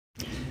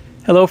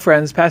Hello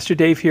friends, Pastor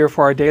Dave here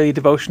for our daily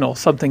devotional,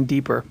 Something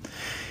Deeper.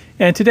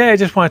 And today I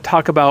just want to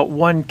talk about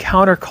one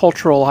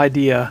countercultural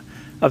idea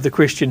of the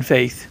Christian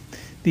faith.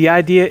 The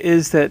idea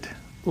is that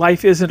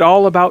life isn't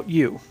all about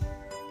you.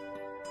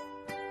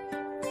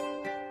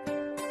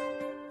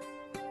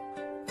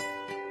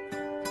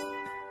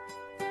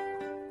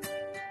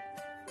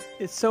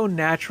 It's so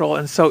natural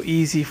and so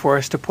easy for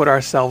us to put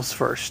ourselves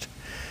first.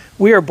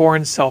 We are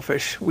born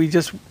selfish. We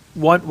just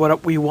want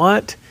what we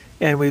want,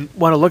 and we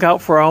want to look out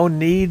for our own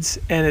needs,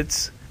 and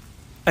it's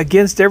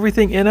against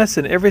everything in us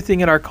and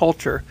everything in our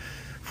culture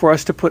for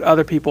us to put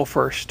other people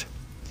first.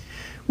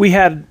 We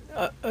had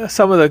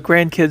some of the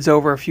grandkids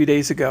over a few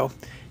days ago,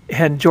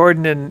 and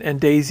Jordan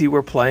and Daisy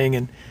were playing,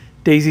 and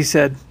Daisy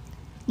said,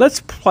 "Let's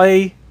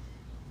play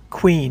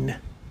Queen."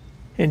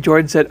 And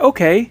Jordan said,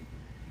 "Okay."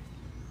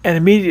 And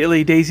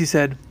immediately Daisy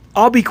said,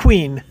 "I'll be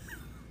Queen."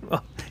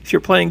 Well, if you're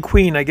playing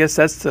Queen, I guess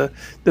that's the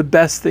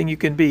best thing you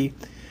can be.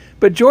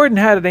 But Jordan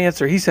had an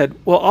answer. He said,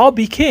 "Well, I'll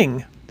be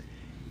king."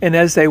 And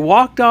as they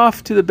walked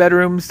off to the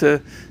bedrooms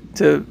to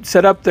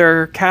set up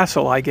their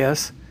castle, I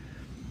guess,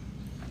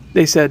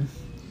 they said,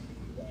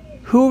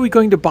 "Who are we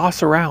going to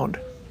boss around?"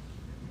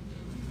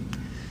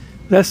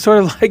 That's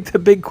sort of like the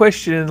big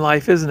question in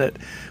life, isn't it?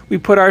 We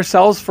put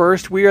ourselves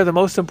first. We are the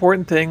most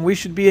important thing. We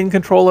should be in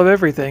control of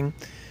everything.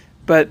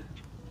 But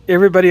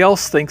everybody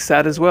else thinks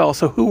that as well.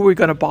 So who are we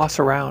going to boss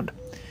around?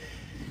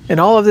 And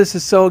all of this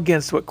is so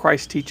against what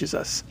Christ teaches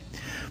us.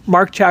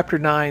 Mark chapter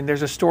 9,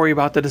 there's a story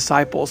about the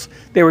disciples.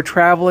 They were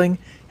traveling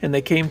and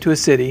they came to a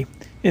city.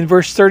 In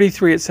verse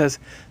 33 it says,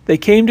 "They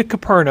came to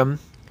Capernaum.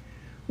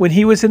 When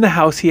he was in the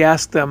house, he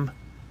asked them,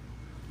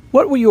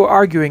 'What were you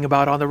arguing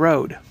about on the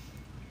road?'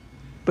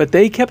 But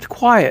they kept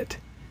quiet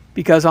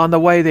because on the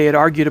way they had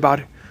argued about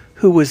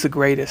who was the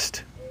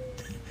greatest."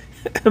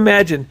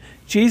 Imagine,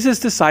 Jesus'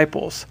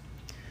 disciples.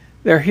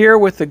 They're here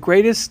with the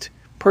greatest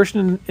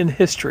person in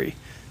history,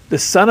 the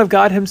Son of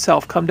God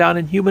himself come down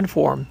in human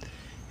form,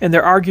 and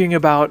they're arguing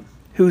about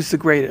who's the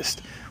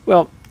greatest.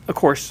 Well, of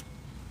course,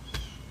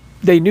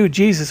 they knew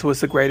Jesus was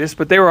the greatest,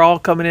 but they were all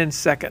coming in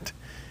second.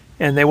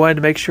 And they wanted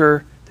to make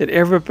sure that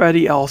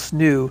everybody else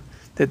knew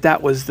that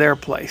that was their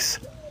place.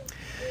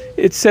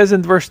 It says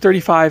in verse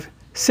 35,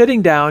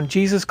 "Sitting down,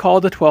 Jesus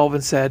called the 12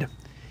 and said,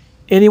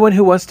 'Anyone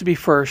who wants to be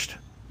first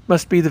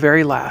must be the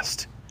very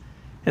last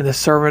and the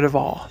servant of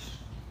all.'"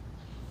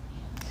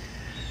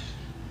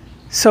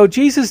 So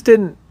Jesus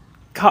didn't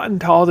cotton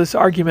to all this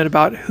argument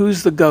about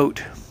who's the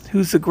GOAT,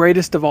 who's the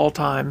greatest of all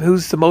time,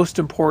 who's the most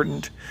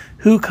important,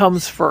 who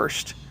comes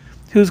first,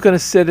 who's going to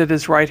sit at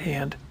his right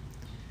hand.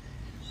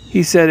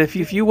 He said,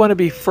 if you want to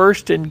be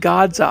first in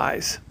God's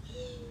eyes,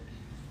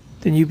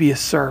 then you be a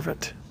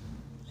servant.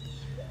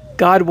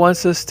 God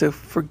wants us to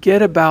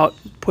forget about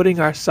putting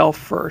ourselves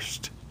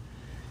first.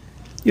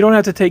 You don't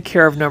have to take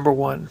care of number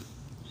one.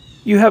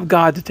 You have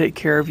God to take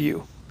care of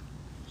you.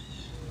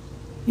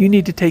 You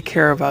need to take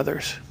care of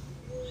others.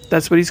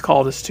 That's what he's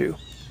called us to.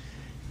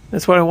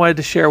 That's what I wanted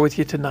to share with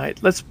you tonight.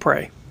 Let's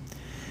pray.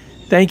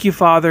 Thank you,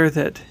 Father,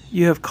 that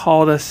you have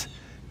called us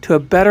to a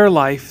better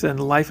life than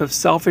a life of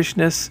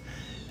selfishness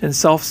and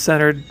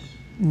self-centered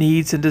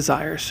needs and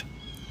desires.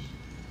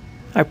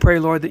 I pray,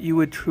 Lord, that you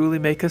would truly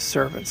make us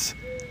servants.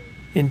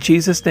 In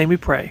Jesus' name we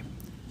pray.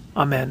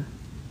 Amen.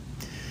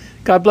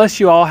 God bless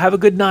you all. Have a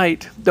good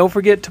night. Don't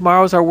forget,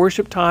 tomorrow's our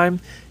worship time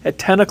at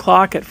 10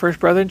 o'clock at First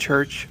Brethren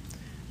Church,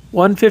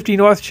 150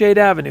 North Shade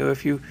Avenue.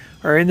 If you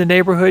are in the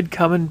neighborhood,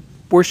 come and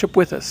worship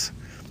with us.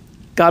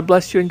 God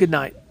bless you and good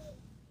night.